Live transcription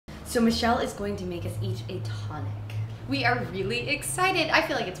So Michelle is going to make us each a tonic. We are really excited. I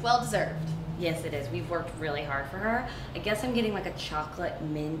feel like it's well deserved. Yes, it is. We've worked really hard for her. I guess I'm getting like a chocolate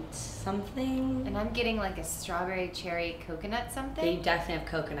mint something. And I'm getting like a strawberry cherry coconut something. Yeah, you definitely have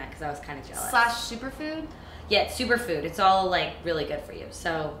coconut because I was kind of jealous. Slash superfood. Yeah, it's superfood. It's all like really good for you.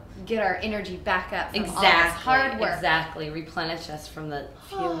 So get our energy back up from exactly, all this hard work. Exactly. Replenish us from the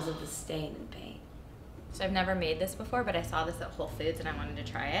fumes of the stain and paint. So I've never made this before, but I saw this at Whole Foods and I wanted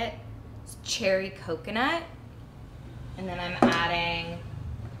to try it. It's cherry coconut. And then I'm adding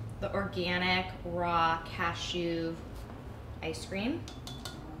the organic raw cashew ice cream,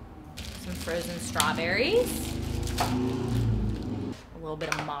 some frozen strawberries, a little bit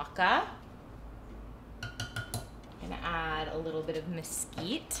of maca. I'm gonna add a little bit of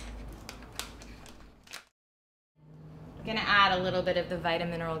mesquite. I'm gonna add a little bit of the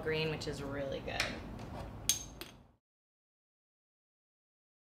vitamin green, which is really good.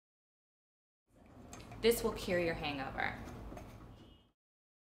 This will cure your hangover.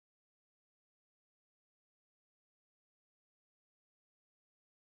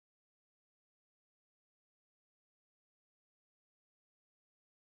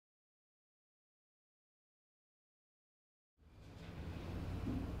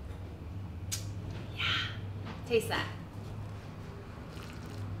 Yeah, taste that.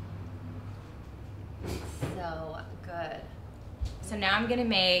 So good. So now I'm gonna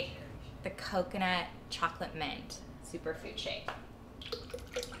make the coconut chocolate mint superfood shake.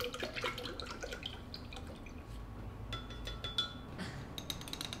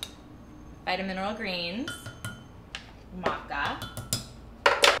 Vitamin greens, maca,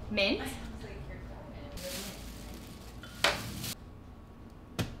 mint,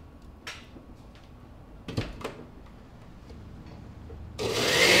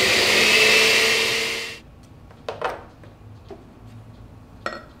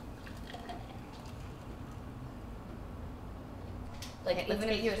 like even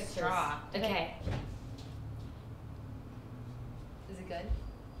if you a straw. Okay. Is it good?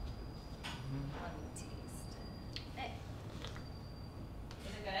 Let me taste. Hey.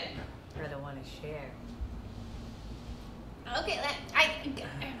 Is it good? Or the one to share. Okay,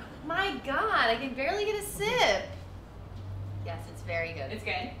 my God, I can barely get a sip. Yes, it's very good. It's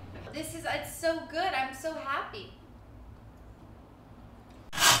good. It's so good. I'm so happy.